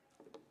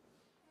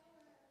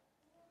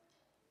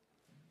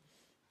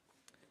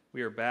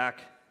We are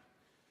back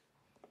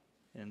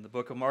in the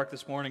book of Mark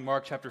this morning,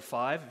 Mark chapter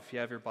 5. If you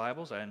have your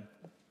Bibles, I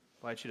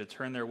invite you to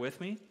turn there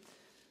with me.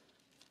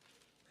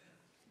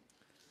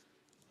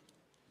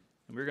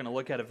 And we're going to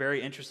look at a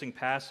very interesting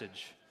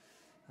passage,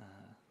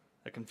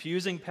 a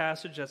confusing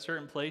passage at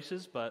certain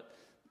places, but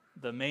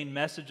the main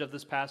message of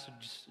this passage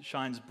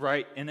shines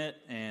bright in it,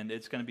 and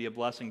it's going to be a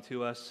blessing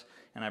to us.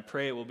 And I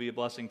pray it will be a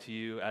blessing to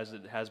you as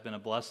it has been a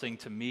blessing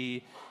to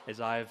me as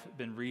I've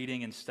been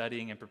reading and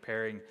studying and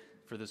preparing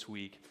for this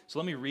week. So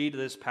let me read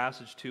this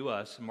passage to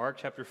us, Mark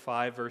chapter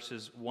 5,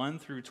 verses 1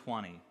 through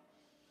 20.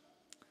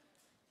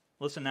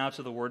 Listen now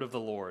to the word of the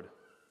Lord.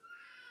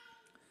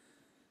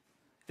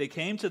 They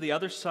came to the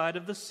other side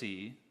of the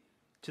sea,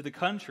 to the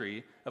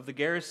country of the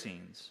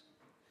Gerasenes.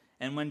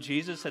 And when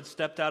Jesus had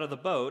stepped out of the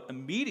boat,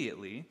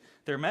 immediately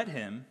there met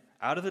him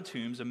out of the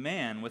tombs a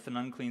man with an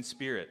unclean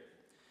spirit.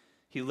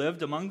 He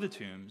lived among the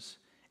tombs,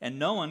 and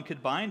no one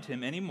could bind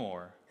him any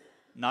more,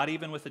 not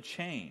even with a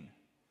chain.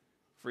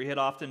 For he had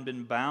often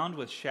been bound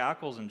with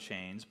shackles and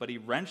chains, but he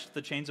wrenched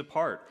the chains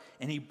apart,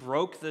 and he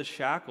broke the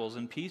shackles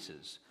in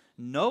pieces.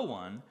 No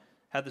one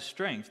had the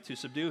strength to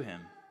subdue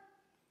him.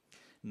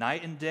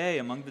 Night and day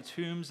among the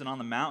tombs and on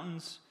the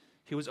mountains,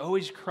 he was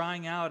always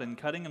crying out and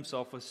cutting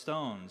himself with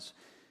stones.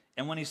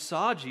 And when he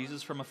saw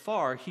Jesus from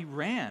afar, he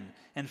ran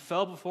and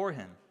fell before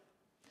him.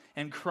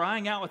 And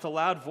crying out with a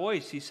loud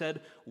voice, he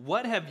said,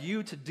 "What have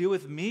you to do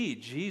with me,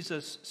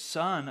 Jesus,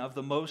 Son of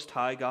the Most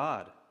High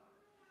God?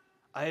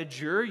 I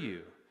adjure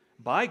you,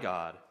 by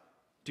God,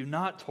 do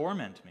not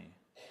torment me."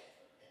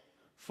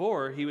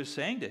 For he was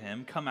saying to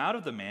him, "Come out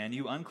of the man,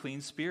 you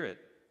unclean spirit."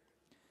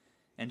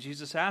 And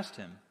Jesus asked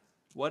him,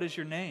 "What is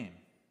your name?"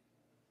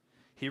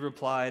 He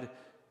replied,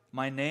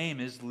 "My name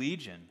is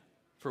Legion,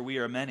 for we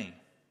are many."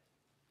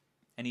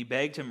 And he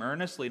begged him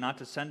earnestly not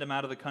to send him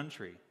out of the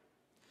country.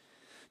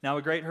 Now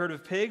a great herd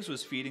of pigs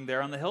was feeding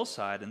there on the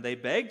hillside, and they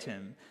begged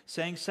him,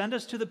 saying, "Send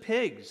us to the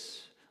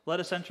pigs, let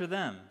us enter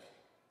them."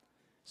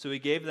 So he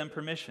gave them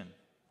permission.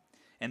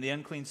 And the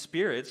unclean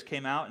spirits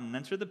came out and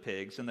entered the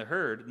pigs, and the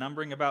herd,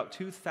 numbering about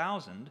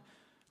 2,000,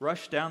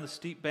 rushed down the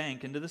steep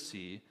bank into the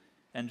sea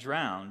and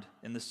drowned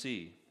in the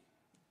sea.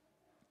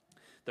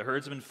 The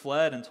herdsmen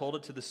fled and told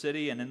it to the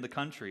city and in the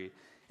country,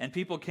 and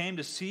people came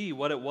to see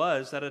what it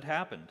was that had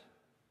happened.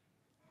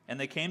 And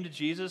they came to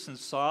Jesus and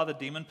saw the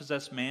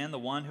demon-possessed man, the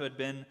one who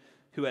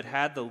had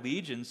had the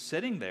legion,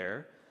 sitting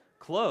there,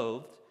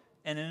 clothed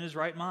and in his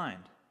right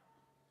mind.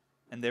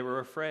 And they were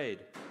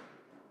afraid.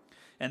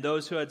 And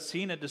those who had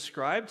seen it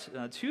described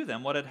to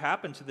them what had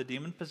happened to the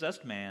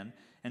demon-possessed man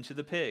and to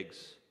the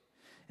pigs.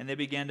 And they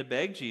began to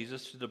beg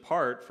Jesus to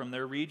depart from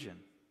their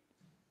region.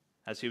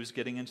 As he was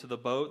getting into the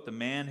boat, the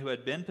man who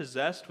had been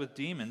possessed with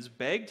demons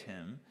begged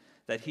him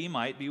that he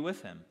might be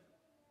with him.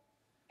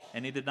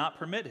 And he did not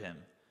permit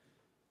him,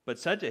 but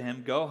said to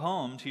him, "Go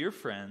home to your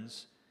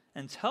friends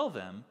and tell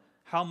them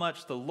how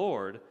much the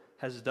Lord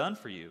has done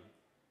for you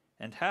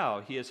and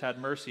how he has had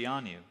mercy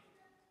on you."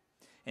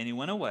 And he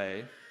went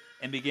away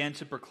and began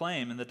to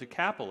proclaim in the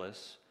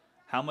Decapolis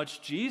how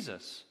much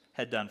Jesus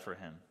had done for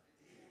him.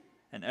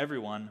 And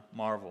everyone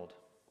marveled.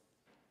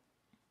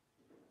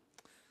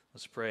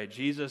 Let's pray.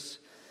 Jesus,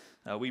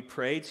 we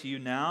pray to you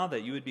now that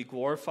you would be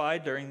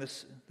glorified during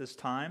this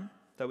time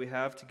that we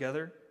have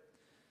together.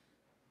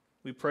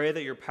 We pray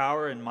that your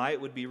power and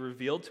might would be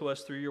revealed to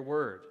us through your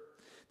word,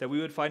 that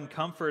we would find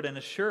comfort and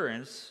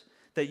assurance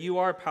that you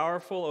are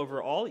powerful over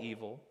all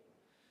evil,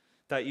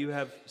 that you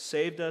have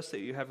saved us,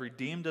 that you have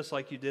redeemed us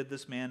like you did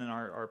this man in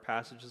our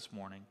passage this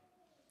morning.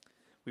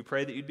 We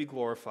pray that you'd be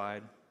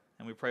glorified,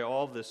 and we pray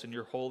all of this in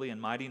your holy and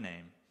mighty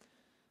name.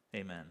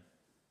 Amen.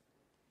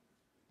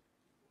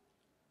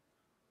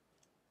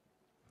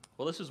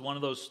 Well, this is one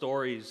of those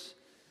stories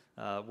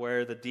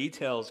where the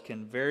details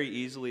can very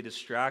easily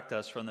distract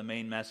us from the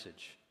main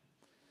message.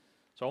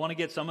 So I want to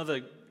get some of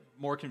the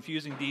more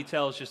confusing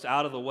details just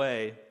out of the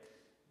way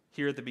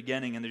here at the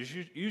beginning, and there's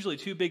usually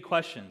two big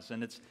questions,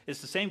 and it's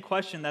the same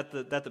question that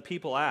the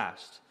people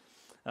asked,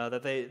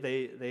 that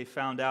they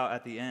found out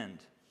at the end,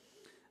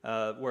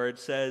 where it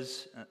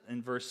says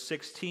in verse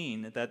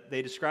 16 that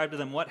they described to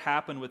them what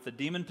happened with the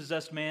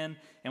demon-possessed man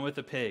and with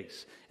the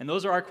pigs. And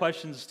those are our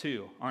questions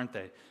too, aren't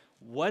they?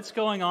 What's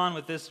going on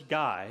with this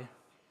guy,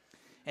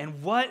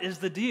 and what is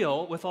the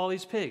deal with all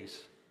these pigs?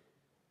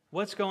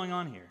 What's going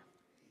on here?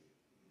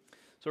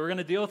 So we're going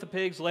to deal with the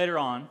pigs later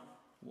on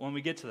when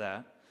we get to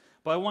that.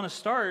 But I want to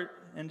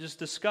start and just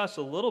discuss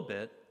a little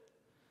bit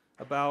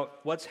about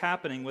what's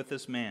happening with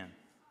this man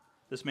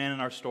in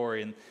our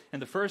story.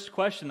 And the first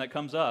question that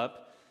comes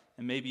up,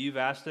 and maybe you've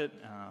asked it,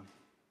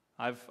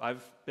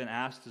 I've been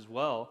asked as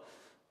well,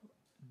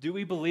 do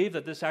we believe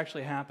that this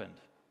actually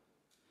happened?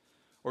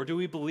 Or do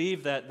we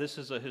believe that this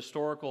is a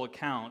historical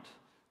account,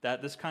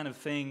 that this kind of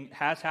thing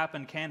has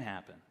happened, can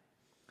happen?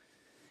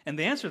 And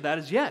the answer to that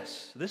is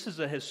yes. This is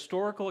a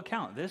historical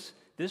account.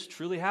 This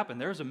truly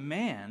happened. There's a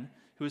man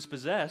who was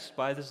possessed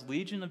by this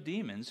legion of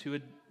demons who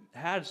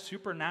had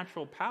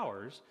supernatural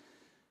powers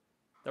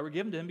that were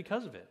given to him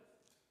because of it.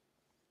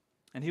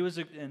 And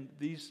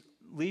these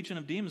legion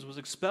of demons was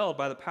expelled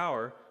by the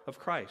power of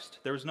Christ.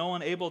 There was no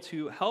one able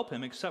to help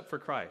him except for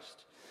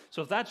Christ.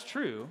 So if that's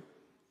true,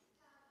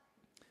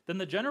 then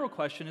the general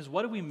question is,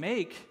 what do we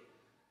make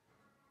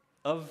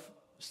of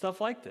stuff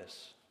like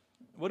this?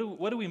 What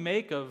do we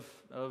make of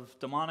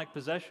demonic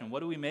possession? What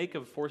do we make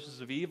of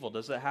forces of evil?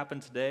 Does that happen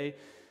today?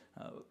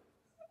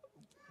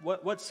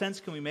 What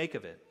sense can we make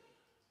of it?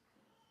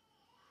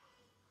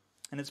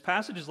 And it's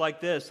passages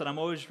like this that I'm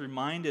always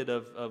reminded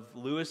of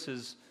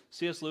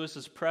C.S.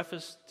 Lewis's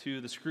preface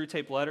to the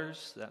Screwtape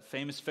Letters, that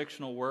famous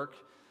fictional work,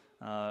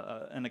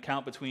 an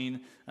account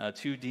between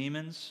two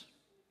demons.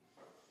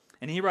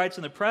 And he writes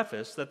in the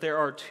preface that there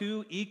are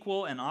two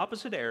equal and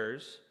opposite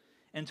errors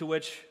into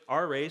which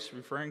our race,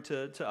 referring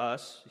to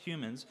us,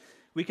 humans,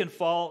 we can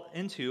fall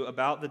into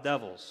about the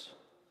devils.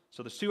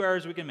 So there's two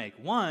errors we can make.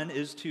 One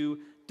is to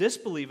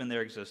disbelieve in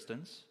their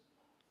existence,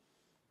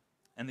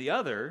 and the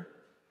other,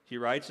 he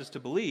writes, is to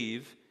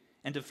believe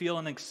and to feel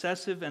an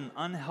excessive and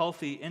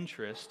unhealthy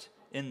interest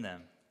in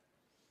them.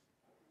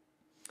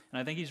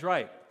 And I think he's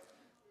right.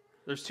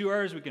 There's two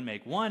errors we can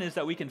make. One is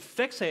that we can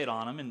fixate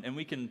on them and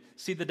we can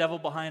see the devil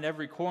behind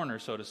every corner,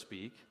 so to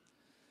speak.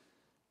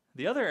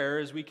 The other error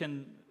is we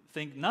can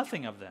think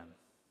nothing of them.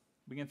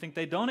 We can think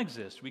they don't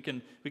exist. We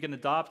can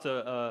adopt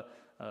a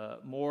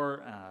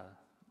more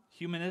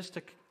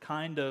humanistic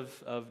kind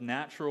of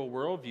natural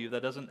worldview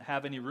that doesn't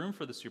have any room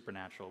for the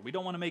supernatural. We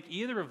don't want to make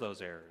either of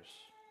those errors.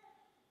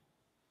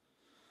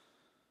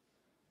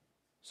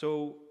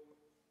 So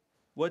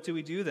what do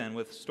we do then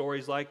with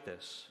stories like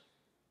this?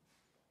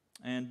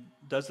 And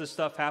does this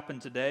stuff happen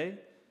today?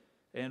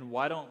 And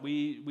why don't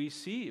we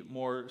see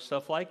more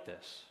stuff like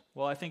this?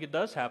 Well, I think it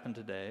does happen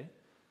today.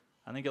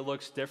 I think it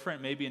looks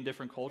different maybe in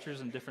different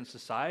cultures and different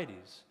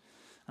societies.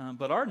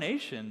 But our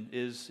nation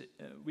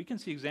we can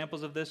see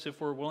examples of this if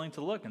we're willing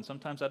to look, and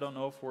sometimes I don't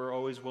know if we're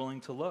always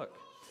willing to look.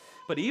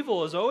 But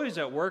evil is always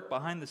at work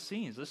behind the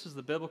scenes. This is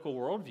the biblical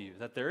worldview,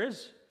 that there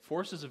is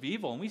forces of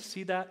evil, and we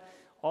see that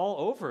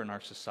all over in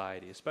our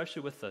society,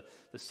 especially with the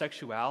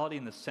sexuality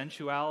and the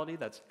sensuality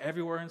that's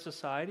everywhere in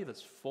society,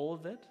 that's full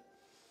of it.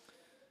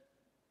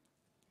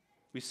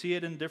 We see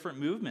it in different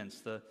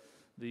movements.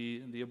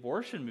 The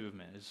abortion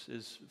movement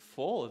is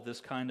full of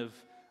this kind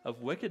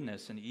of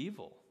wickedness and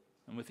evil,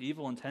 and with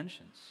evil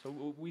intentions.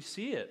 So we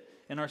see it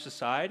in our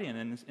society and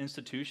in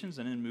institutions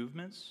and in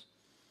movements.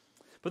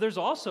 But there's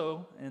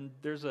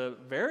a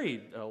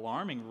very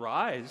alarming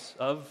rise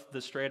of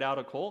the straight-out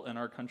occult in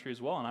our country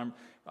as well. And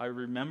I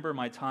remember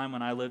my time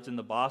when I lived in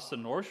the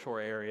Boston North Shore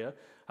area.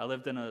 I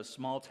lived in a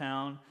small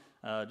town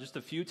just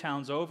a few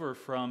towns over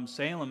from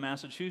Salem,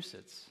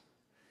 Massachusetts.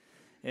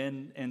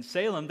 In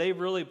Salem, they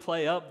really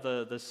play up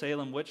the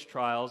Salem witch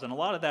trials, and a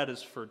lot of that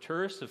is for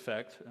tourist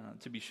effect,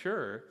 to be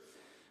sure.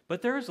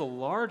 But there is a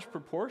large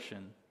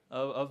proportion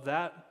of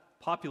that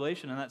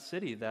population in that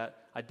city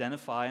that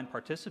identify and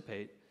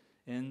participate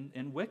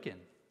in Wiccan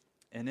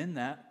and in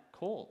that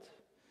cult.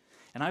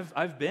 And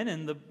I've been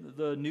in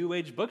the New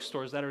Age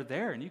bookstores that are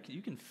there, and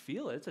you can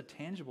feel it. It's a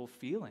tangible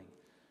feeling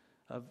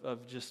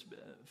of just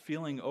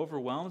feeling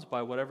overwhelmed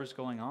by whatever's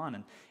going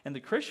on. And the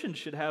Christian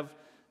should have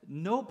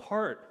no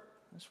part.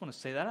 I just want to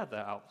say that at the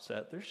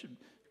outset.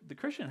 The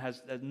Christian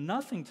has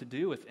nothing to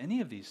do with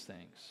any of these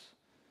things.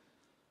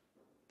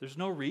 There's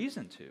no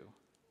reason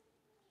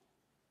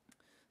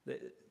to.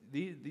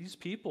 These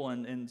people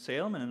in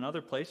Salem and in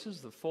other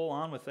places, the full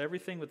on with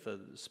everything, with the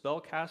spell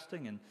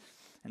casting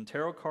and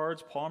tarot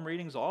cards, palm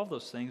readings, all of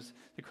those things,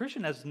 the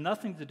Christian has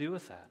nothing to do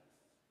with that.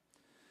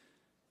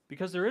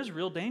 Because there is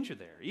real danger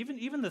there.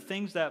 Even the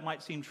things that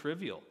might seem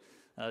trivial.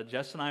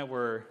 Jess and I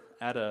were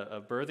at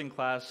a birthing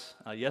class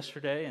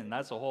yesterday, and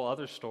that's a whole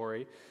other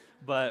story.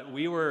 But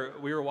we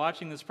were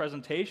watching this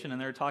presentation,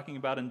 and they were talking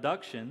about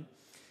induction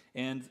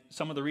and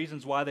some of the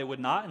reasons why they would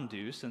not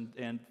induce.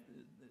 And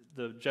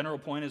the general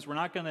point is we're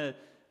not going to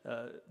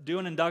do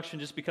an induction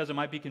just because it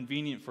might be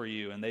convenient for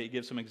you. And they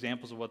give some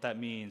examples of what that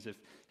means. If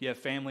you have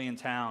family in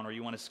town, or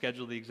you want to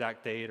schedule the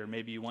exact date, or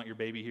maybe you want your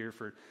baby here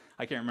for,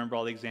 I can't remember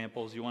all the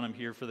examples, you want them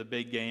here for the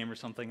big game or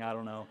something, I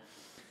don't know.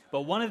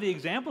 But one of the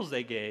examples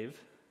they gave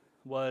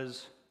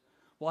was,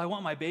 well, I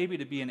want my baby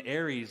to be an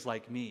Aries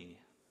like me.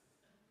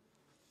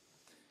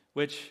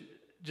 Which,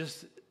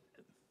 just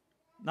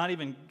not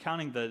even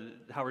counting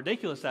how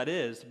ridiculous that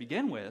is to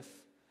begin with,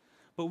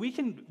 but we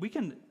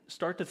can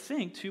start to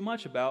think too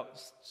much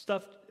about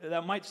stuff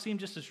that might seem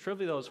just as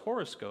trivial as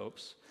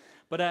horoscopes,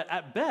 but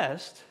at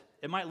best,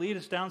 it might lead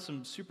us down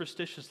some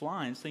superstitious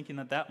lines, thinking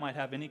that might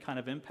have any kind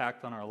of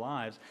impact on our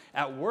lives.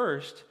 At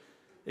worst,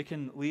 it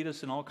can lead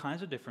us in all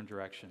kinds of different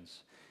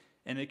directions,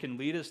 and it can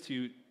lead us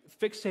to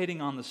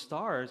fixating on the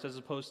stars as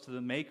opposed to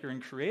the maker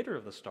and creator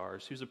of the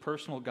stars, who's a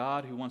personal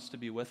God who wants to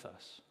be with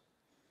us.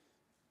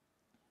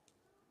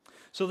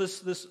 So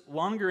this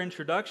longer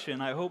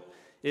introduction, I hope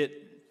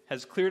it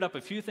has cleared up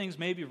a few things,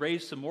 maybe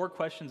raised some more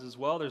questions as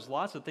well. There's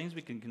lots of things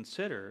we can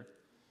consider.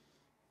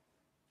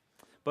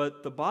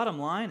 But the bottom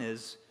line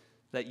is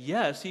that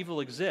yes,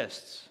 evil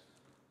exists,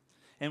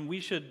 and we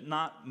should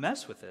not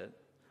mess with it,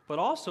 but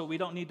also we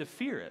don't need to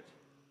fear it.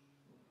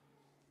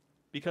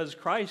 because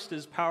Christ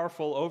is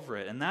powerful over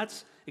it. And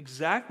that's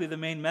exactly the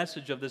main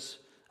message of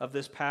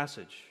this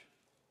passage.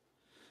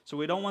 So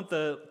we don't want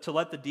to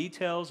let the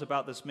details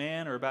about this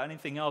man or about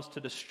anything else to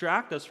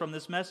distract us from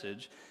this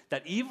message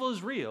that evil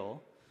is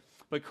real,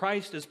 but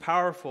Christ is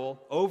powerful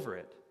over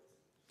it.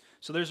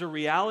 So there's a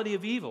reality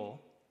of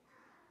evil,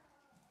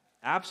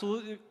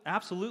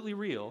 absolutely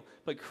real,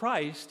 but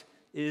Christ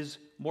is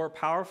more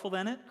powerful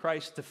than it.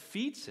 Christ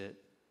defeats it,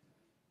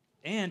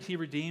 and he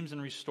redeems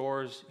and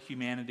restores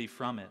humanity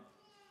from it.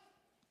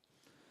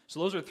 So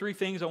those are three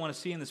things I want to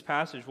see in this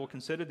passage. We'll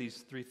consider these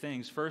three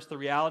things. First, the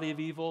reality of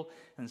evil,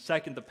 and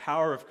second, the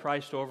power of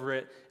Christ over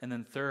it, and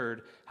then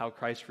third, how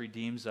Christ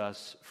redeems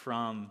us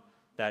from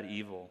that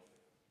evil.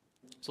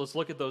 So let's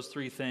look at those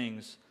three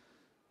things.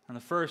 And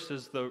the first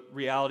is the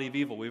reality of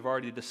evil. We've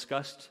already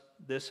discussed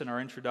this in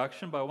our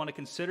introduction, but I want to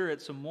consider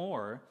it some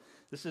more.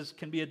 This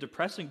can be a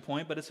depressing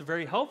point, but it's a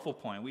very helpful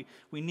point.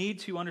 We need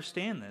to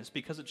understand this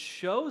because it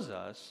shows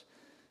us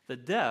the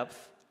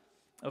depth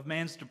of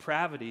man's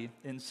depravity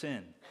in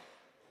sin.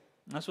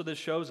 And that's what this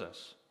shows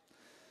us.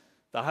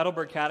 The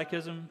Heidelberg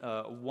Catechism,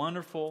 a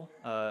wonderful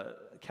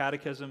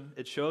catechism,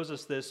 it shows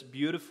us this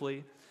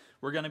beautifully.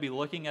 We're going to be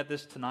looking at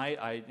this tonight.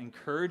 I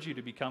encourage you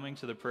to be coming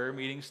to the prayer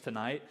meetings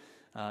tonight.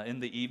 In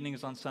the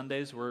evenings on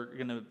Sundays, we're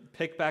going to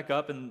pick back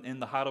up in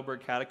the Heidelberg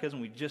Catechism.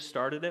 We just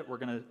started it. We're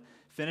going to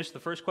finish the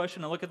first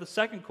question and look at the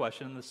second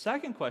question. And the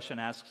second question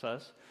asks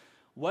us,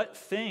 what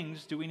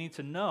things do we need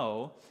to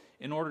know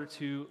in order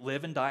to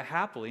live and die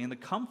happily in the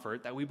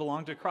comfort that we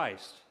belong to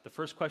Christ? The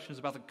first question is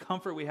about the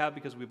comfort we have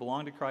because we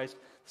belong to Christ.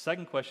 The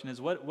second question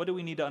is, what do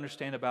we need to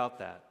understand about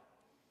that?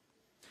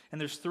 And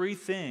there's three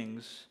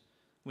things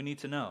we need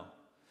to know.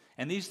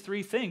 And these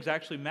three things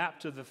actually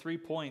map to the 3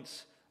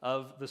 points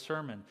of the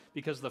sermon,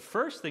 because the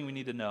first thing we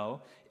need to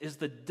know is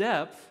the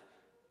depth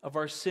of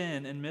our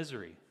sin and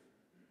misery.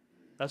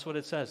 That's what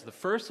it says. The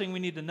first thing we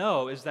need to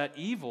know is that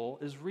evil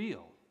is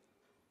real.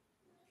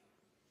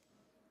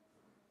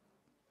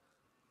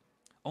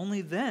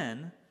 Only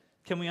then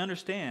can we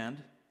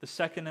understand the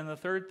second and the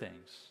third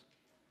things.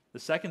 The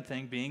second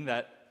thing being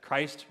that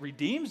Christ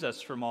redeems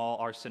us from all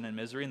our sin and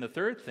misery, and the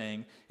third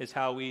thing is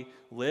how we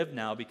live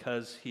now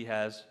because he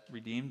has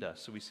redeemed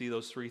us. So we see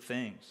those three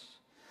things.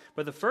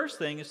 But the first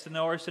thing is to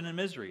know our sin and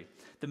misery.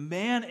 The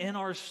man in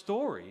our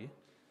story,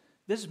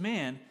 this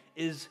man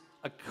is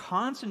a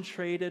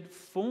concentrated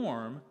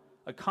form,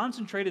 a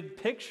concentrated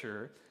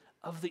picture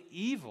of the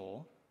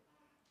evil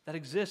that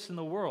exists in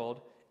the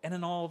world and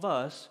in all of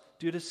us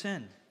due to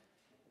sin.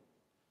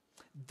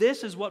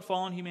 This is what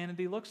fallen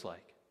humanity looks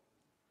like.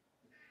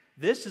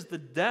 This is the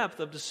depth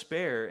of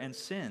despair and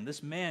sin.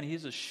 This man,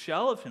 he's a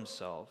shell of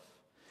himself.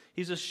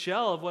 He's a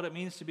shell of what it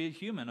means to be a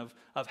human,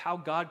 of how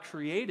God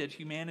created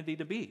humanity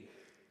to be.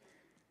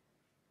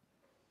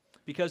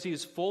 Because he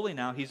is fully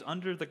now, he's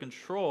under the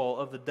control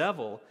of the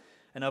devil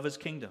and of his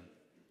kingdom.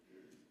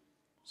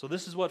 So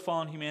this is what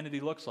fallen humanity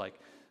looks like.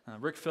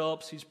 Rick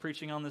Phillips, he's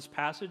preaching on this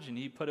passage, and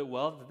he put it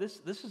well. This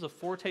is a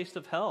foretaste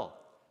of hell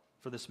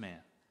for this man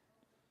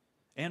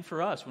and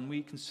for us when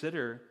we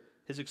consider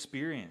his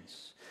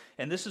experience.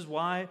 And this is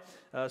why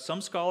some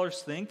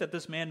scholars think that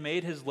this man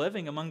made his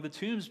living among the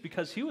tombs,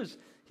 because he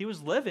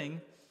was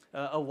living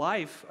a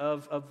life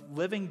of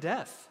living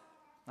death.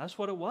 That's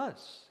what it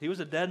was. He was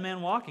a dead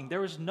man walking.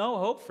 There was no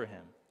hope for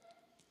him.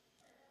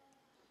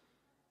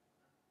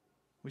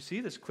 We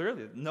see this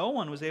clearly. No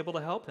one was able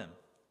to help him.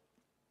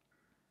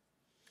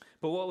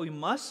 But what we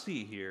must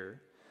see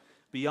here,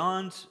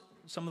 beyond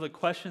some of the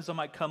questions that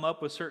might come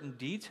up with certain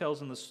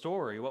details in the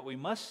story, what we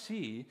must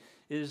see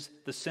is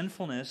the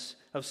sinfulness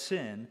of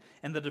sin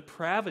and the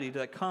depravity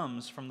that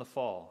comes from the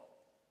fall.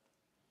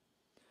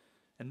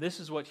 And this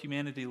is what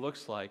humanity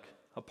looks like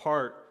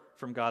apart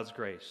from God's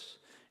grace.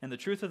 And the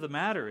truth of the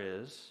matter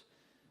is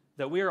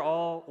that we are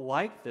all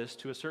like this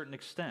to a certain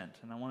extent.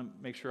 And I want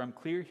to make sure I'm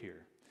clear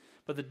here.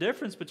 But the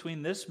difference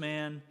between this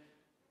man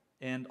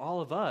and all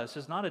of us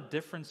is not a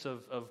difference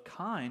of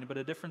kind, but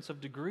a difference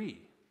of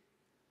degree.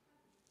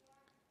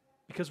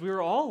 Because we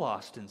were all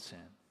lost in sin.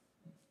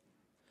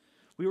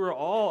 We were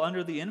all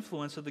under the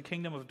influence of the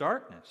kingdom of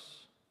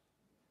darkness.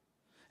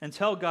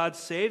 Until God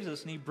saves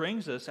us and he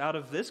brings us out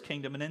of this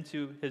kingdom and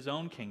into his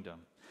own kingdom.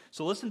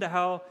 So listen to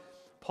how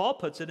Paul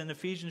puts it in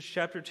Ephesians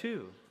chapter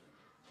 2.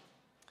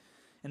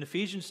 In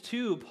Ephesians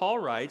 2, Paul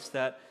writes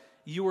that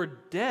you were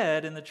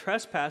dead in the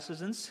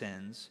trespasses and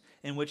sins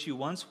in which you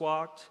once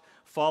walked,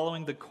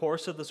 following the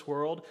course of this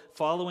world,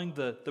 following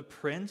the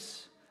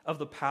prince of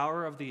the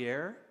power of the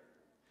air,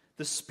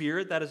 the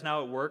spirit that is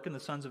now at work in the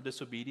sons of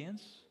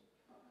disobedience.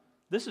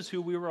 This is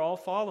who we were all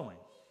following.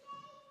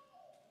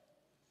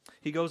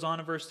 He goes on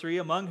in verse 3,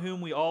 among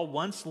whom we all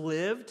once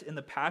lived in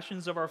the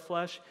passions of our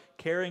flesh,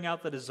 carrying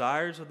out the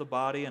desires of the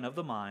body and of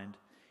the mind,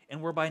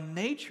 and were by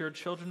nature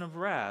children of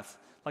wrath,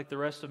 like the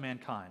rest of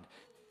mankind.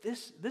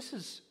 This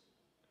is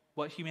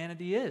what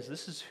humanity is.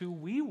 This is who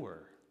we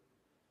were.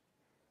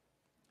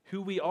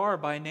 Who we are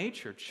by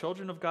nature,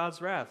 children of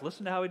God's wrath.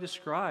 Listen to how he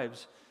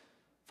describes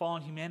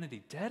fallen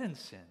humanity, dead in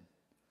sin,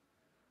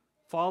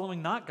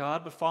 following not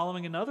God, but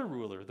following another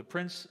ruler, the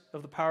prince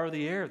of the power of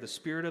the air, the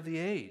spirit of the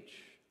age.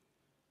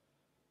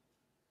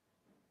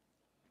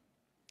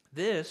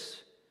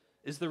 This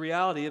is the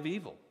reality of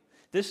evil.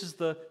 This is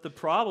the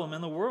problem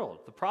in the world.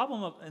 The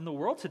problem in the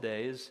world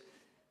today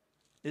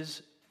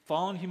is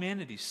fallen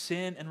humanity,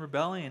 sin and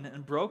rebellion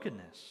and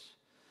brokenness.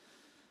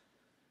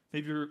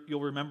 Maybe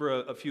you'll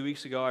remember a few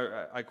weeks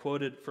ago I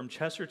quoted from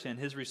Chesterton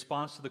his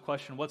response to the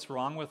question, what's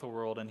wrong with the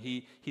world? And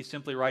he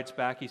simply writes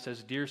back, he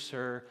says, "Dear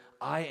sir,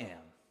 I am.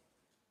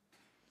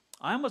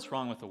 I'm what's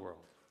wrong with the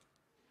world.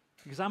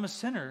 Because I'm a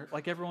sinner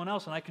like everyone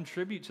else, and I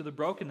contribute to the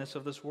brokenness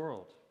of this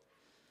world."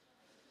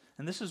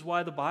 And this is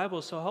why the Bible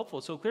is so helpful.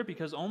 It's so clear,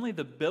 because only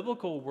the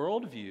biblical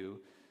worldview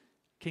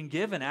can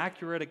give an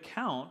accurate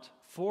account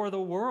for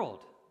the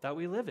world that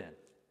we live in.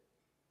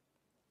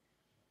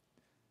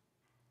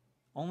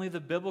 Only the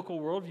biblical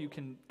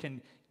worldview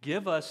can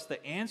give us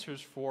the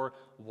answers for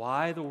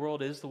why the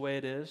world is the way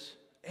it is,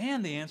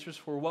 and the answers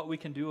for what we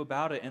can do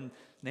about it, and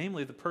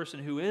namely the person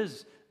who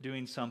is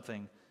doing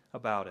something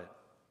about it.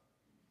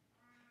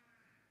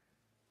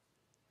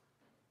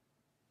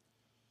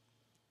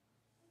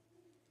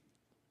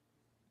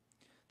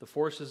 The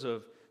forces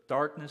of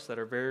darkness that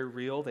are very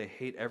real, they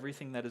hate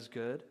everything that is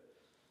good.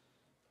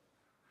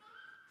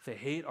 They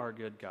hate our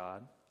good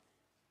God.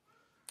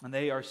 And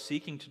they are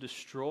seeking to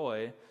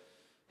destroy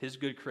His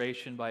good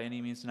creation by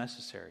any means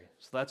necessary.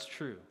 So that's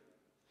true.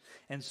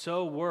 And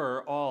so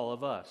were all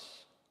of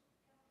us.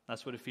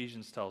 That's what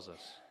Ephesians tells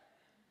us.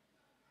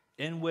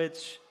 In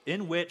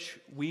which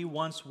we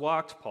once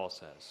walked, Paul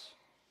says.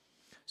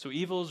 So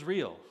evil is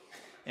real.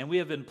 And we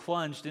have been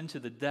plunged into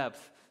the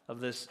depth of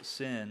this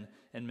sin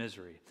and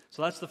misery.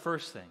 So that's the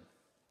first thing.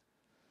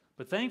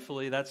 But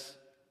thankfully, that's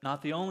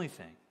not the only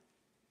thing.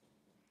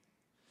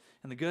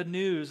 And the good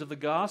news of the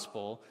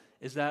gospel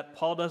is that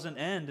Paul doesn't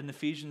end in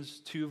Ephesians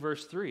 2,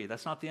 verse 3.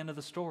 That's not the end of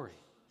the story.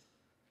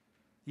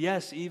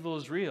 Yes, evil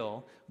is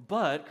real,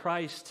 but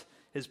Christ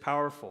is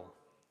powerful.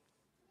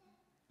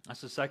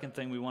 That's the second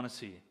thing we want to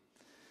see.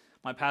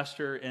 My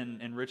pastor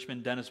in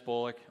Richmond, Dennis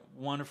Bullock,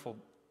 wonderful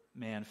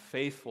man,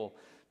 faithful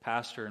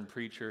pastor and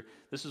preacher,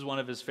 this is one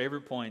of his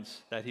favorite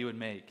points that he would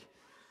make,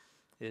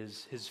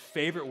 is his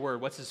favorite word.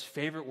 What's his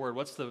favorite word?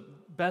 What's the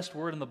best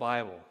word in the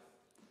Bible?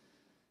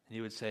 And he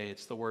would say,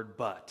 it's the word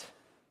but.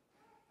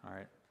 All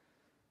right?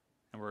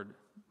 And word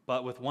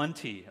but with one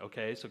T,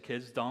 okay? So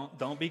kids,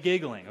 don't be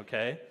giggling,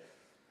 okay?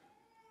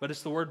 But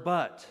it's the word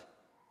but.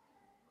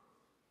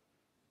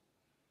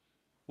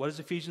 What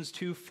does Ephesians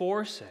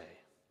 2:4 say?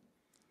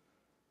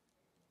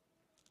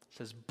 It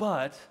says,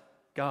 but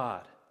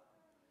God.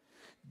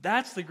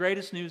 That's the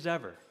greatest news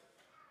ever.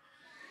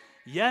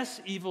 Yes,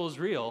 evil is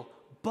real,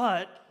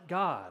 but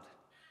God.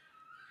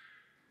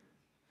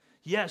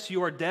 Yes,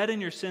 you are dead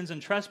in your sins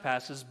and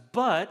trespasses,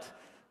 but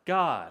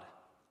God.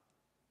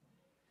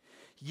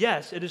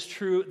 Yes, it is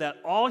true that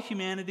all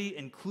humanity,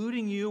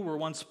 including you, were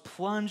once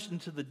plunged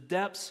into the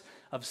depths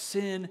of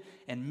sin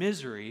and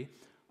misery,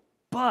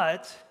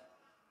 but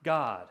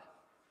God.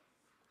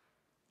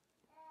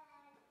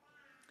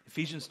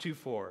 Ephesians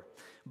 2:4.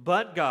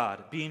 But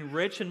God, being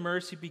rich in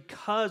mercy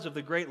because of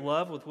the great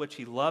love with which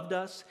He loved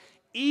us,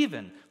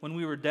 even when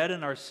we were dead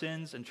in our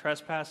sins and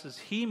trespasses,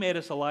 He made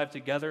us alive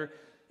together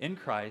in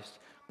Christ.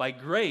 By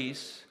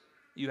grace,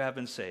 you have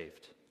been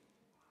saved.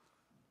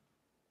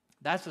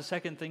 That's the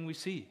second thing we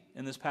see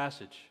in this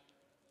passage.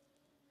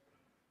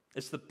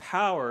 It's the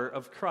power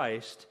of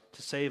Christ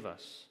to save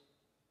us.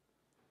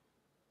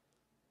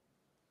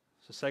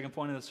 It's the second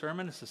point of the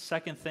sermon. It's the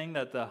second thing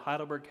that the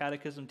Heidelberg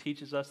Catechism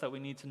teaches us that we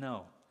need to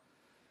know.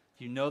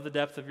 You know the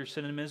depth of your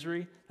sin and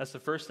misery. That's the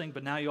first thing.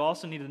 But now you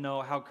also need to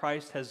know how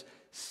Christ has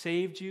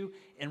saved you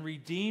and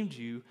redeemed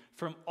you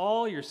from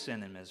all your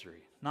sin and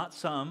misery. Not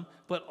some,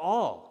 but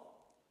all.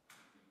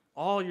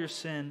 All your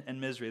sin and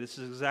misery. This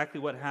is exactly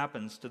what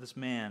happens to this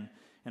man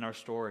in our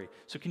story.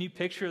 So can you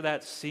picture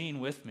that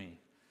scene with me?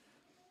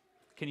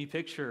 Can you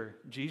picture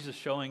Jesus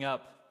showing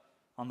up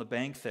on the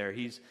bank there?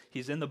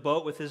 He's in the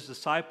boat with his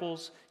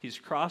disciples. He's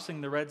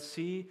crossing the Red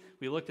Sea.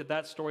 We looked at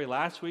that story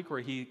last week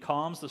where he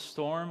calms the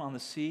storm on the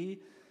sea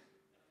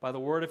by the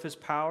word of his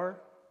power.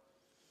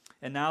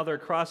 And now they're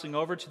crossing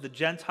over to the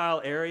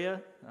Gentile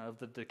area of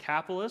the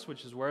Decapolis,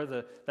 which is where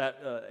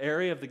that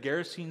area of the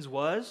Gerasenes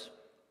was.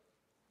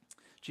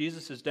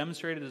 Jesus has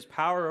demonstrated his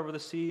power over the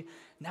sea.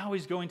 Now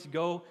he's going to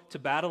go to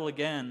battle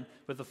again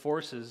with the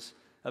forces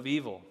of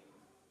evil.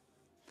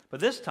 But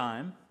this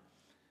time,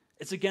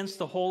 it's against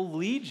the whole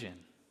legion.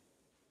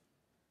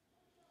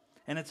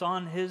 And it's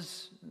on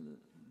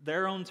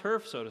their own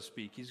turf, so to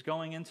speak. He's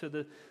going into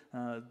the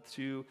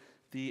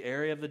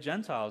area of the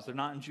Gentiles. They're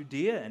not in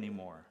Judea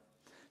anymore.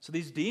 So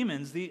these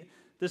demons,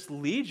 this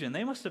legion,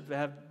 they must have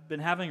been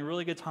having a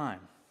really good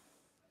time.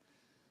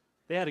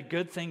 They had a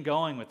good thing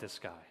going with this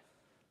guy.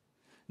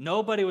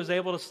 Nobody was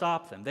able to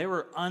stop them. They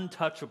were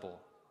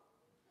untouchable.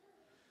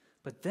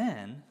 But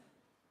then,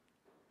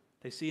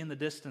 they see in the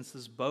distance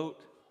this boat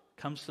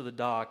comes to the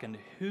dock, and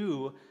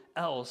who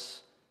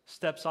else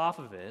steps off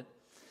of it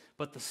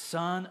but the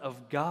Son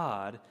of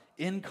God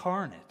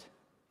incarnate?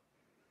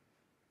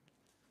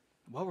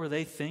 what were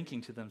they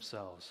thinking to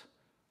themselves?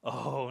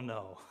 Oh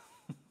no,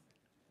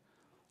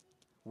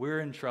 we're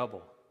in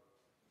trouble.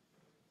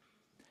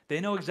 They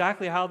know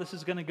exactly how this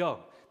is going to go.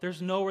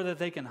 There's nowhere that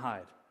they can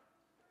hide.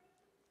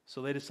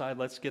 So they decide,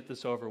 let's get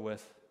this over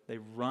with. They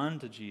run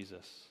to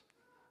Jesus,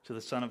 to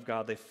the Son of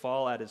God. They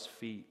fall at his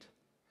feet.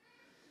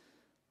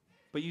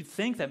 But you'd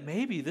think that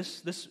maybe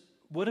this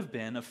would have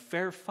been a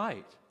fair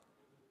fight.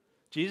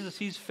 Jesus,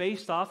 he's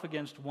faced off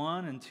against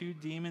 1 and 2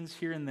 demons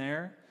here and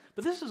there,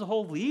 but this is a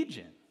whole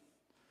legion.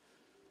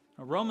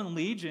 A Roman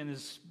legion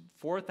is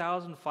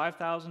 4,000,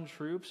 5,000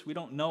 troops. We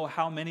don't know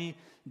how many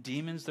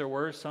demons there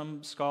were.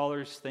 Some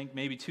scholars think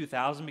maybe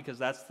 2,000 because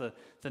that's the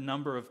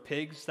number of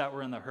pigs that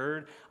were in the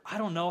herd. I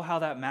don't know how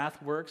that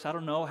math works. I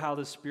don't know how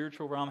the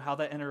spiritual realm, how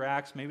that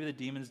interacts. Maybe the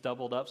demons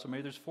doubled up, so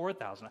maybe there's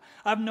 4,000.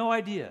 I have no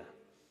idea.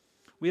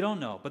 We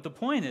don't know. But the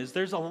point is,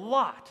 there's a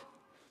lot.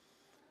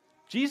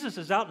 Jesus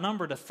is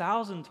outnumbered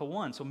 1,000 to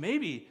 1. So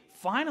maybe,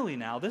 finally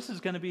now, this is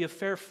going to be a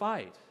fair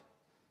fight.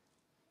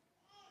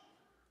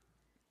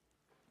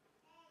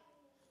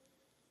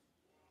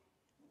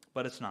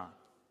 But it's not.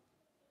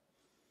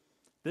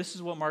 This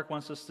is what Mark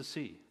wants us to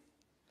see.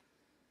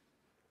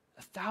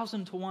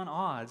 1,000 to 1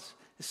 odds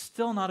is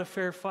still not a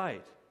fair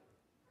fight.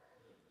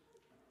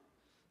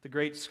 The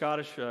great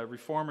Scottish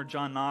reformer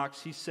John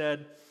Knox, he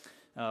said,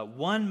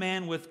 one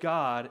man with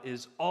God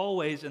is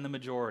always in the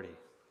majority.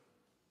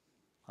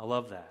 I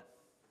love that.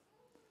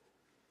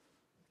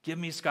 Give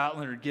me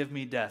Scotland or give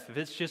me death. If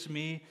it's just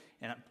me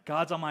and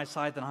God's on my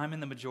side, then I'm in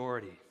the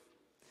majority.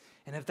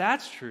 And if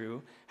that's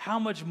true, how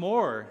much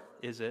more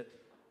is it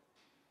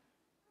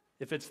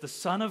if it's the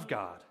Son of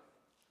God,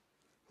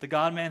 the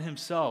God-man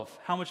himself?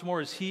 How much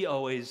more is he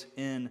always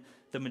in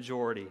the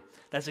majority?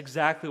 That's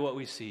exactly what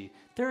we see.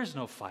 There is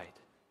no fight.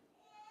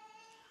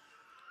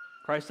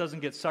 Christ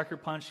doesn't get sucker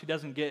punched. He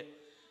doesn't get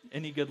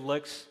any good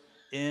looks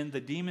in.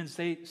 The demons,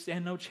 they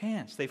stand no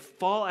chance. They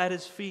fall at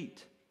his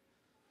feet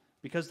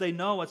because they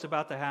know what's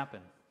about to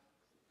happen.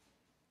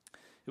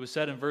 It was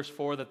said in verse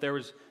 4 that there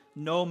was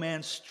no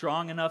man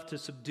strong enough to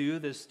subdue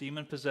this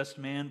demon-possessed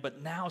man,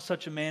 but now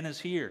such a man is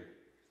here.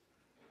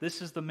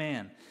 This is the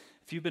man.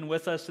 If you've been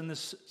with us in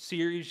this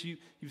series,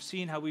 you've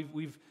seen how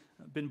we've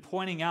been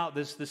pointing out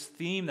this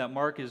theme that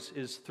Mark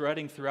is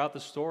threading throughout the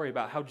story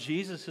about how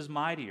Jesus is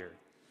mightier.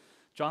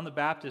 John the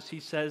Baptist, he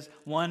says,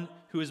 one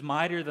who is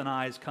mightier than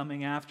I is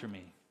coming after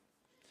me.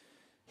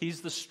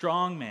 He's the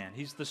strong man.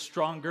 He's the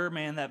stronger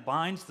man that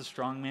binds the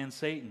strong man,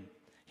 Satan.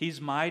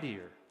 He's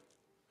mightier.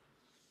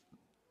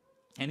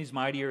 And he's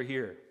mightier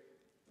here.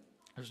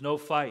 There's no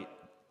fight.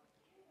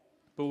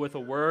 But with a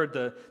word,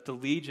 the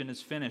legion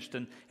is finished.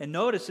 And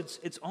notice,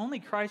 it's only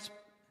Christ,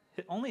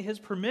 only his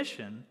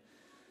permission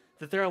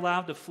that they're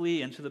allowed to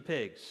flee into the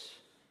pigs.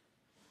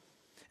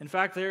 In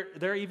fact,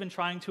 they're even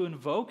trying to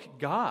invoke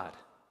God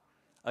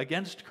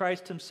against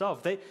Christ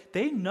himself.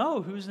 They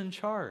know who's in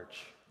charge.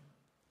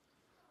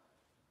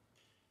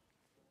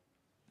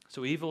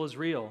 So evil is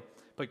real,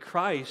 but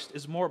Christ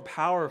is more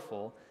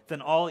powerful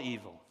than all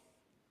evil.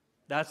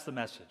 That's the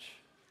message.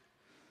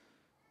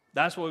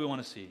 That's what we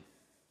want to see.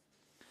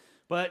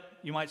 But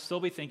you might still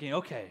be thinking,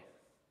 okay,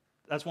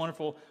 that's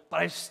wonderful,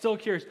 but I'm still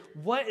curious,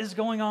 what is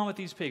going on with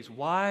these pigs?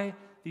 Why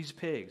these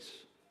pigs?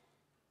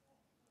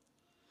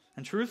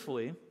 And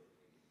truthfully,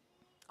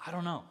 I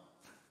don't know.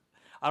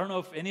 I don't know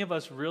if any of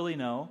us really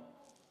know.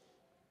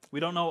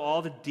 We don't know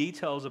all the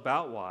details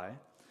about why.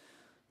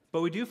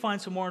 But we do find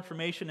some more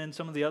information in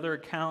some of the other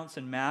accounts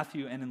in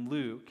Matthew and in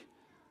Luke.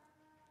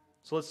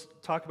 So let's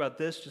talk about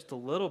this just a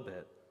little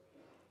bit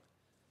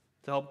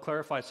to help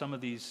clarify some of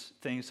these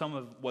things, some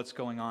of what's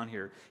going on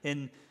here.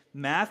 In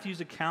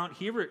Matthew's account,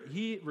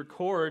 he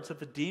records that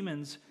the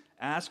demons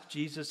ask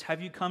Jesus,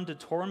 "Have you come to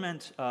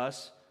torment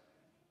us?"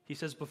 He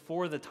says,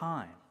 "Before the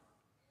time."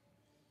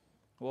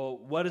 Well,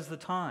 what is the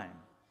time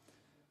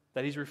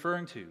that he's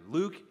referring to?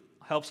 Luke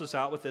helps us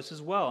out with this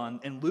as well.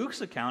 In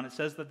Luke's account, it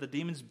says that the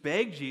demons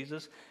begged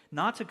Jesus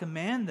not to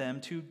command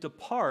them to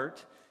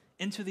depart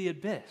into the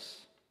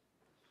abyss.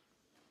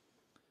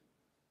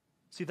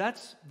 See,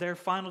 that's their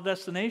final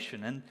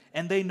destination,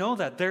 and they know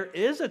that there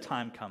is a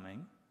time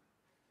coming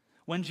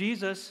when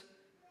Jesus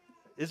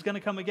is going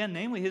to come again,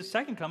 namely his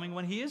second coming,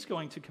 when he is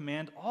going to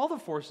command all the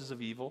forces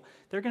of evil.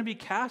 They're going to be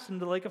cast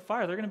into the lake of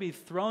fire. They're going to be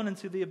thrown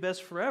into the abyss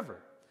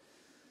forever.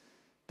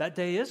 That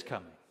day is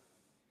coming.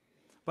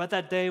 But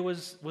that day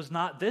was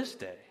not this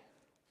day.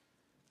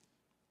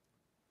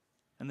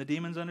 And the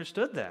demons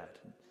understood that.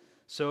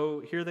 So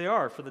here they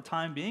are. For the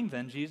time being,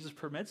 then, Jesus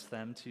permits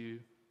them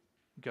to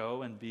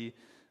go and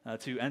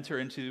to enter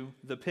into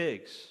the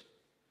pigs.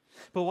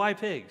 But why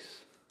pigs?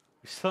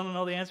 We still don't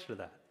know the answer to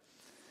that.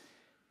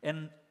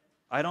 And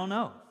I don't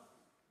know.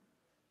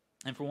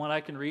 And from what I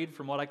can read,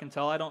 from what I can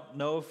tell, I don't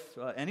know if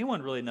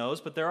anyone really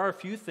knows, but there are a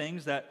few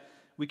things that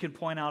we can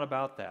point out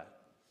about that.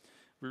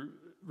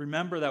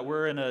 Remember that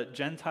we're in a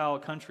Gentile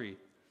country,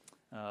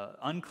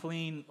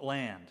 unclean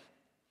land,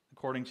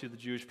 according to the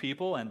Jewish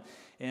people,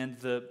 and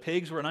the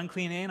pigs were an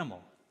unclean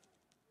animal.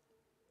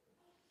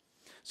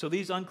 So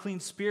these unclean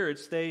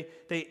spirits, they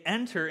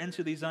enter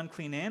into these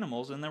unclean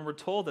animals, and then we're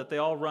told that they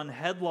all run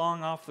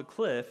headlong off the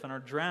cliff and are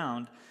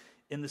drowned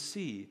in the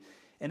sea.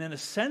 And in a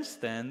sense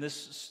then, this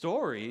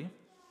story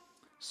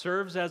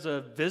serves as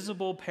a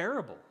visible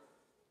parable.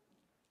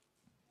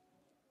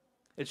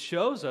 It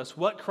shows us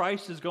what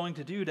Christ is going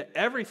to do to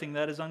everything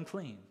that is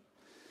unclean.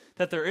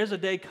 That there is a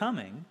day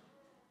coming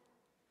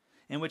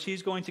in which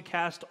he's going to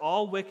cast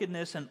all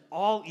wickedness and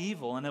all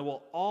evil, and it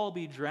will all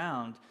be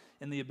drowned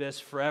in the abyss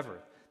forever.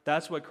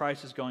 That's what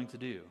Christ is going to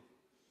do.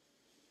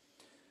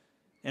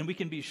 And we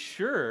can be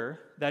sure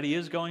that he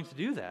is going to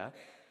do that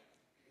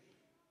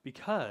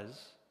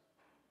because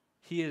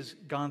he has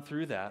gone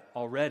through that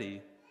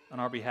already on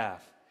our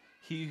behalf.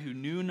 He who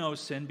knew no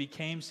sin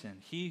became sin.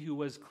 He who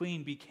was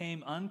clean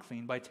became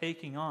unclean by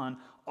taking on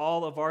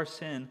all of our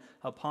sin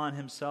upon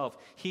himself.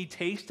 He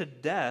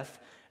tasted death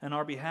on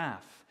our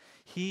behalf.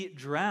 He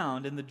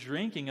drowned in the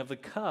drinking of the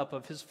cup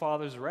of his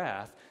Father's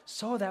wrath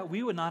so that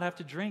we would not have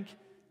to drink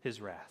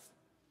his wrath.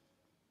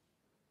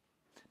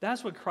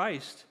 That's what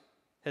Christ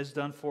has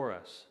done for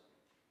us,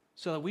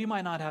 so that we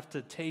might not have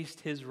to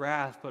taste his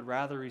wrath, but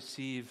rather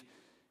receive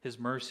his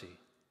mercy.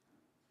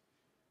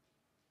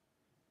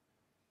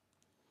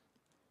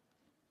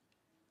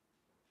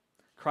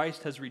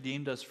 Christ has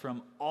redeemed us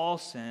from all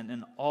sin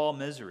and all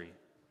misery.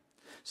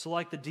 So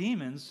like the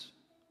demons,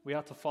 we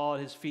ought to fall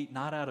at his feet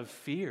not out of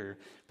fear,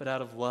 but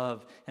out of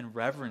love and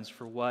reverence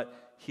for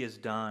what he has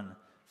done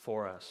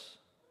for us.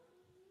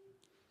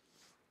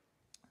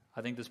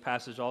 I think this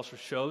passage also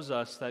shows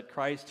us that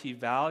Christ, he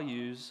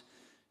values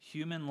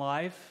human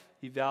life,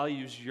 he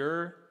values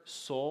your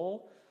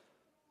soul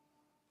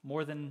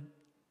more than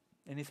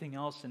anything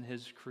else in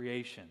his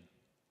creation.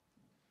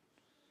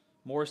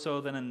 More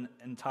so than an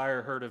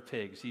entire herd of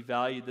pigs. He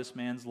valued this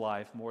man's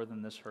life more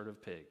than this herd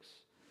of pigs.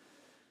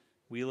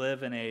 We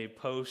live in a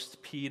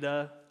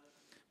post-PETA,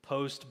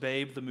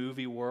 post-Babe the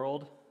movie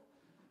world,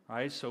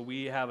 right? So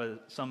we have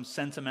some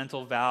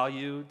sentimental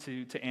value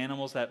to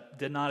animals that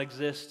did not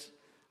exist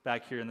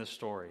back here in this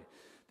story.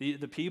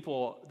 The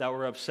people that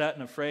were upset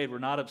and afraid were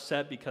not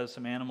upset because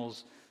some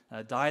animals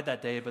died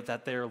that day, but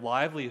that their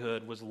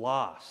livelihood was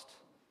lost,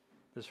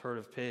 this herd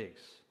of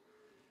pigs.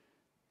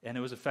 And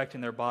it was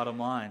affecting their bottom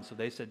line. So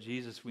they said,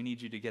 Jesus, we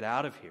need you to get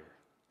out of here.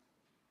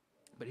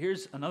 But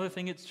here's another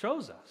thing it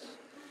shows us.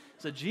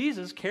 Is that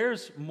Jesus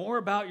cares more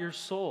about your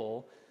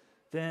soul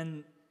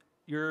than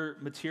your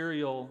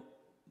material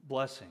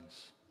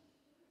blessings.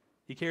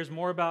 He cares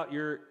more about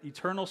your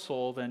eternal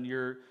soul than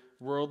your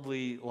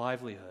worldly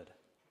livelihood.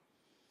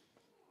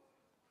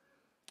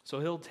 So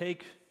he'll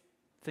take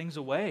things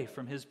away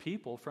from his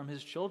people, from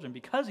his children,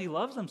 because he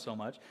loves them so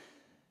much,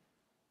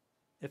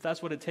 if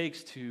that's what it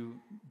takes to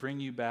bring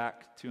you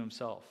back to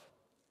himself.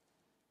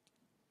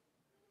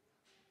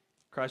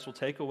 Christ will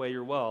take away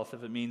your wealth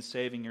if it means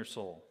saving your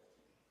soul.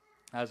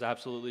 That is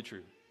absolutely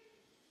true.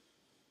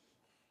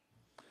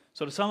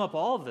 So to sum up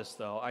all of this,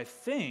 though, I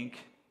think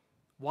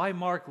why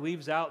Mark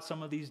leaves out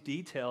some of these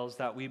details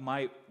that we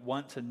might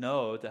want to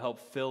know to help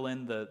fill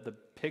in the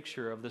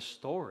picture of this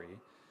story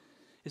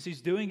is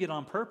he's doing it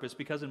on purpose,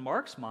 because in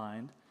Mark's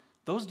mind,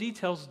 those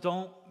details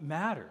don't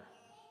matter.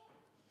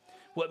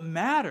 What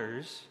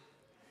matters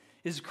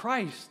is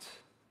Christ.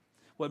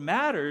 What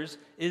matters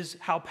is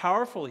how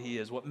powerful he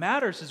is. What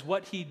matters is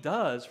what he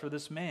does for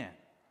this man.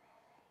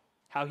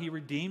 How he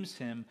redeems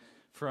him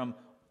from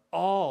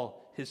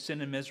all his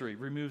sin and misery,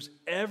 removes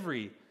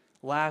every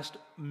last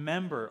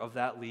member of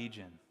that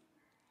legion.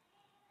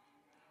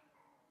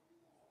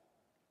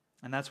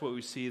 And that's what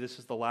we see. This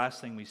is the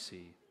last thing we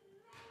see.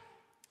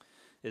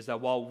 Is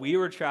that while we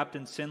were trapped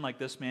in sin like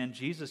this man,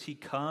 Jesus, he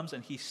comes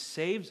and he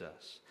saves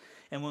us.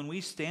 And when we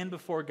stand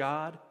before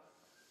God,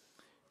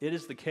 it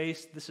is the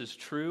case, this is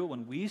true,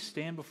 when we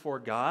stand before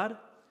God,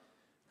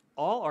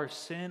 all our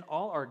sin,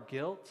 all our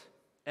guilt,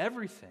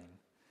 everything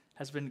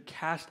has been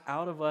cast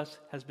out of us,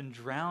 has been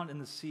drowned in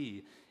the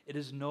sea. It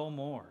is no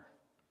more.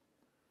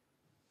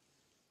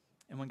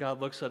 And when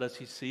God looks at us,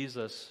 he sees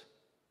us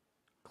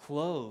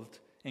clothed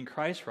in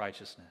Christ's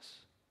righteousness.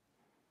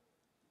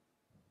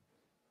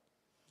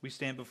 We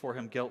stand before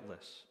him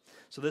guiltless.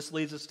 So this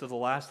leads us to the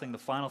last thing, the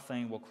final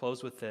thing. We'll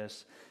close with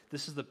this.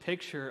 This is the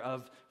picture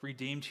of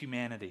redeemed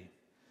humanity.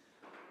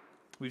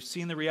 We've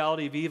seen the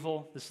reality of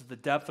evil. This is the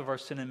depth of our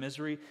sin and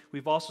misery.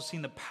 We've also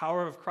seen the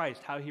power of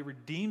Christ, how he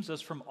redeems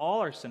us from all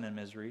our sin and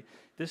misery.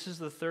 This is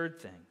the third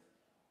thing.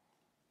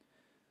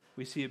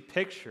 We see a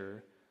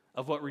picture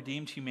of what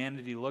redeemed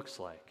humanity looks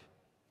like.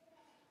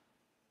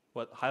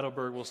 What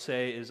Heidelberg will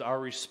say is our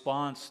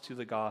response to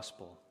the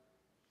gospel.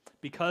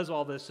 Because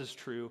all this is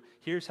true,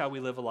 here's how we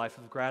live a life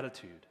of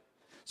gratitude.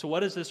 So what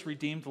does this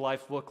redeemed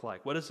life look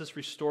like? What does this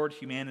restored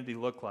humanity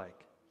look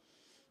like?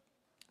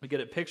 We get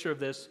a picture of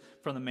this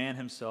from the man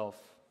himself.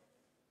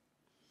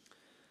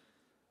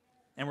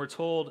 And we're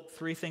told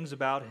three things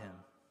about him.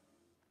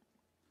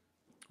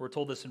 We're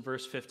told this in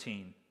verse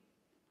 15.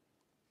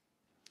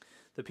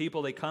 The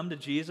people, they come to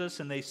Jesus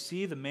and they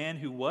see the man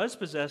who was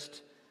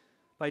possessed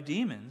by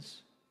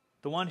demons,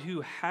 the one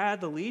who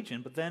had the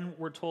legion, but then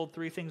we're told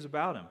three things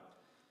about him.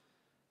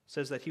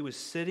 says that he was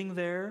sitting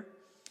there,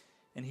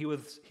 and he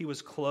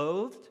was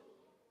clothed,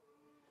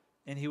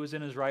 and he was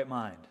in his right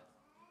mind.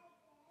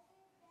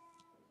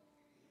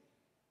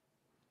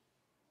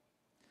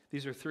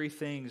 These are three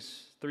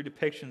things, three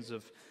depictions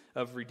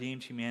of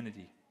redeemed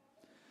humanity.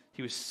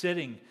 He was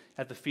sitting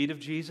at the feet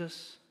of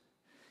Jesus,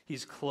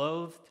 he's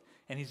clothed,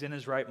 and he's in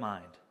his right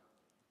mind.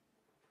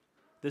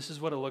 This is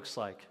what it looks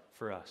like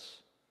for us,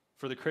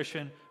 for the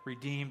Christian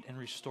redeemed and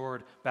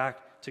restored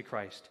back to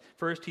Christ.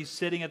 First, he's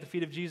sitting at the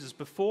feet of Jesus.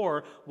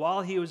 Before,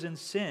 while he was in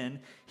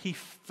sin, he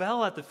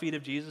fell at the feet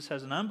of Jesus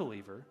as an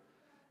unbeliever,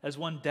 as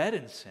one dead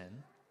in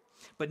sin.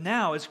 But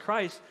now, as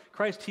Christ,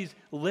 he's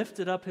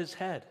lifted up his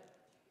head.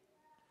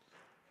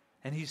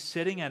 And he's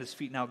sitting at his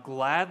feet now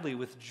gladly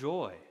with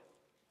joy.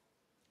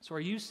 So are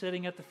you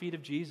sitting at the feet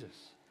of Jesus,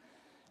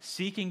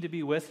 seeking to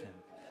be with him,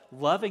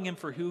 loving him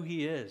for who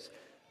he is,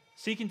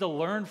 seeking to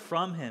learn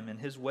from him and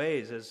his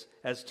ways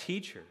as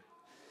teacher?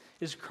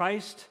 Is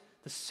Christ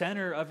the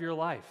center of your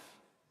life?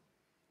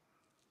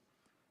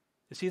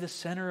 Is he the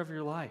center of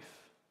your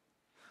life?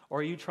 Or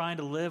are you trying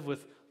to live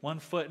with one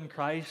foot in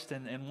Christ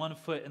and one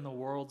foot in the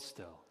world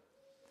still?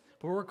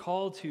 But we're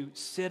called to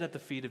sit at the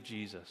feet of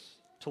Jesus,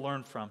 to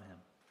learn from him.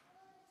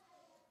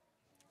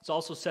 It's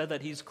also said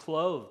that he's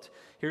clothed.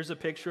 Here's a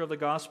picture of the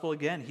gospel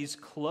again. He's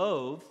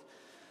clothed,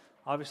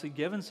 obviously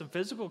given some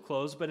physical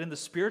clothes, but in the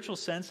spiritual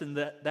sense, in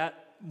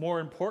that more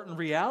important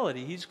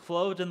reality, he's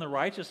clothed in the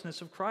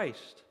righteousness of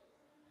Christ.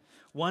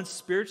 Once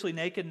spiritually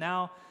naked,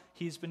 now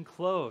he's been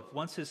clothed.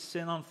 Once his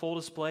sin on full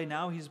display,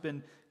 now he's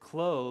been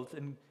clothed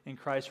in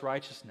Christ's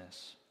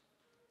righteousness.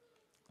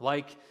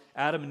 Like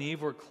Adam and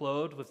Eve were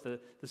clothed with the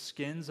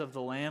skins of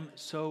the Lamb,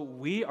 so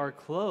we are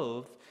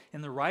clothed in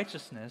the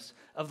righteousness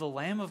of the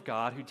Lamb of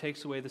God who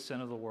takes away the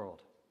sin of the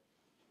world.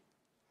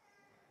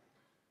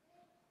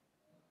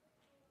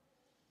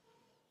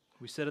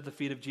 We sit at the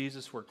feet of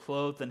Jesus, we're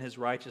clothed in his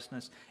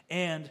righteousness,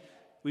 and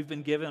we've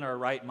been given our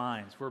right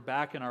minds. We're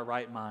back in our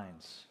right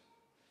minds.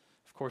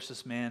 Of course,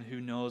 this man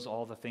who knows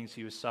all the things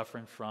he was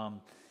suffering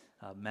from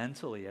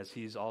mentally, as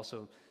he's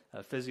also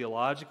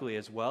physiologically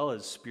as well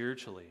as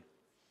spiritually.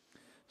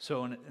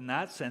 So in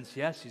that sense,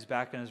 yes, he's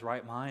back in his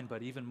right mind,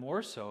 but even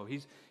more so,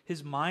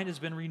 his mind has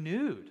been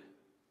renewed.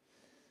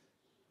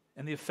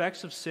 And the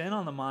effects of sin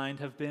on the mind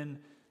have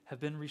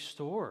been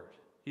restored.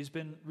 He's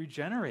been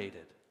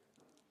regenerated.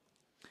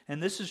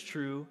 And this is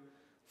true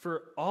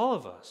for all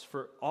of us,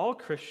 for all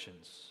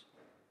Christians.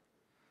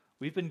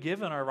 We've been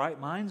given our right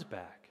minds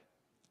back.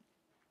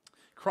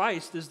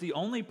 Christ is the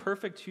only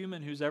perfect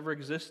human who's ever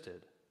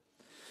existed.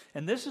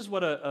 And this is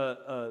what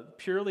a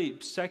purely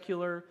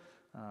secular,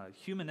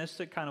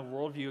 humanistic kind of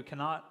worldview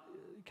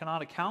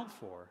cannot account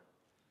for.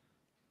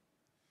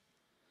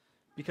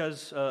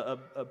 Because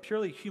a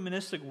purely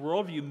humanistic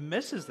worldview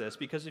misses this,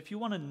 because if you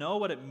want to know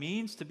what it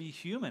means to be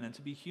human and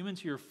to be human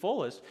to your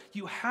fullest,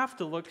 you have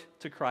to look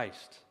to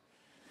Christ.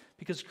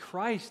 Because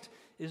Christ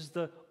is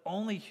the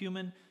only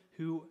human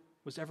who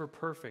was ever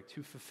perfect,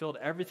 who fulfilled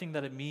everything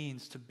that it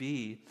means to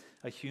be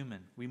a human.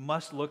 We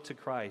must look to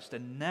Christ.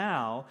 And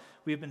now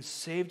we have been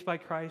saved by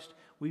Christ.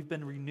 We've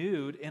been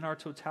renewed in our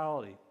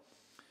totality.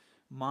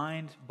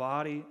 Mind,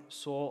 body,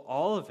 soul,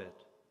 all of it.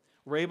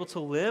 We're able to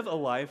live a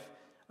life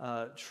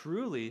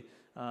truly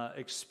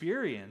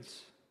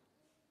experience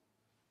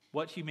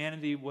what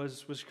humanity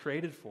was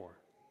created for.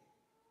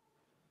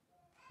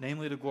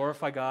 Namely, to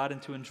glorify God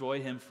and to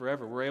enjoy him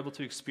forever. We're able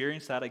to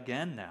experience that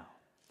again now,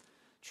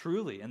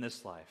 truly, in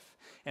this life.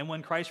 And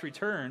when Christ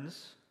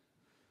returns,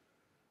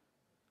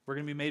 we're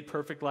going to be made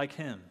perfect like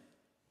him.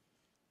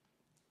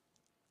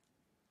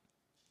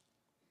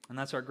 And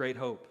that's our great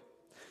hope.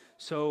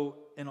 So,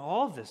 in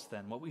all of this,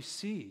 then, what we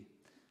see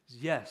is,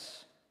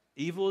 yes,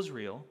 evil is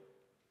real.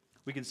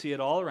 We can see it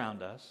all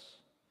around us.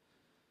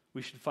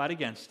 We should fight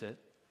against it.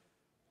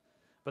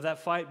 But that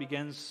fight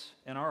begins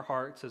in our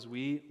hearts as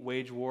we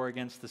wage war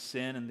against the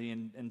sin and the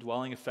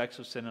indwelling effects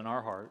of sin in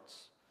our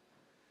hearts,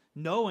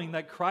 knowing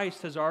that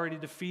Christ has already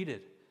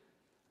defeated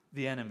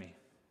the enemy.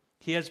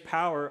 He has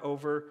power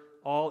over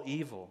all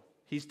evil.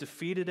 He's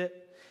defeated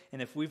it.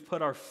 And if we've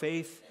put our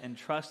faith and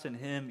trust in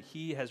him,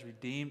 he has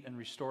redeemed and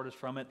restored us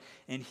from it.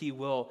 And he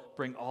will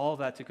bring all of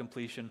that to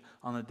completion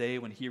on the day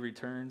when he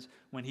returns,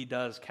 when he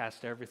does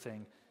cast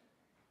everything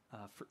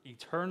for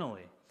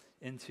eternally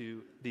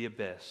into the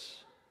abyss.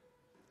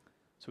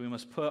 So we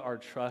must put our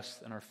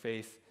trust and our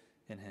faith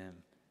in him.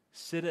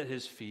 Sit at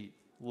his feet.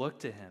 Look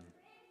to him.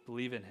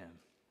 Believe in him.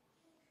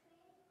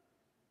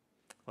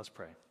 Let's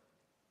pray.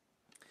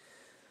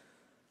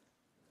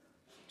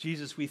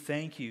 Jesus, we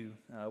thank you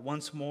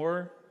once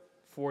more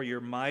for your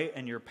might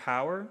and your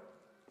power.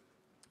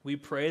 We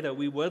pray that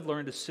we would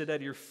learn to sit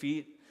at your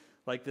feet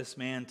like this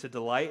man, to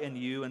delight in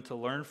you and to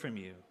learn from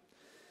you.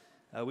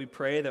 We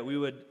pray that we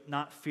would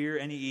not fear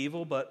any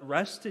evil, but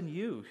rest in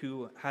you,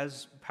 who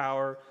has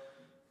power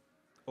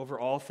over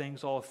all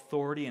things. All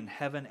authority in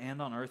heaven and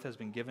on earth has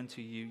been given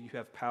to you. You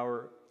have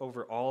power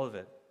over all of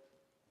it.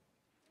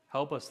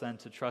 Help us then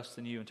to trust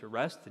in you and to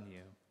rest in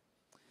you.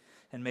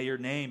 And may your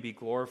name be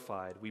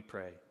glorified, we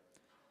pray.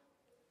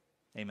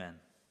 Amen.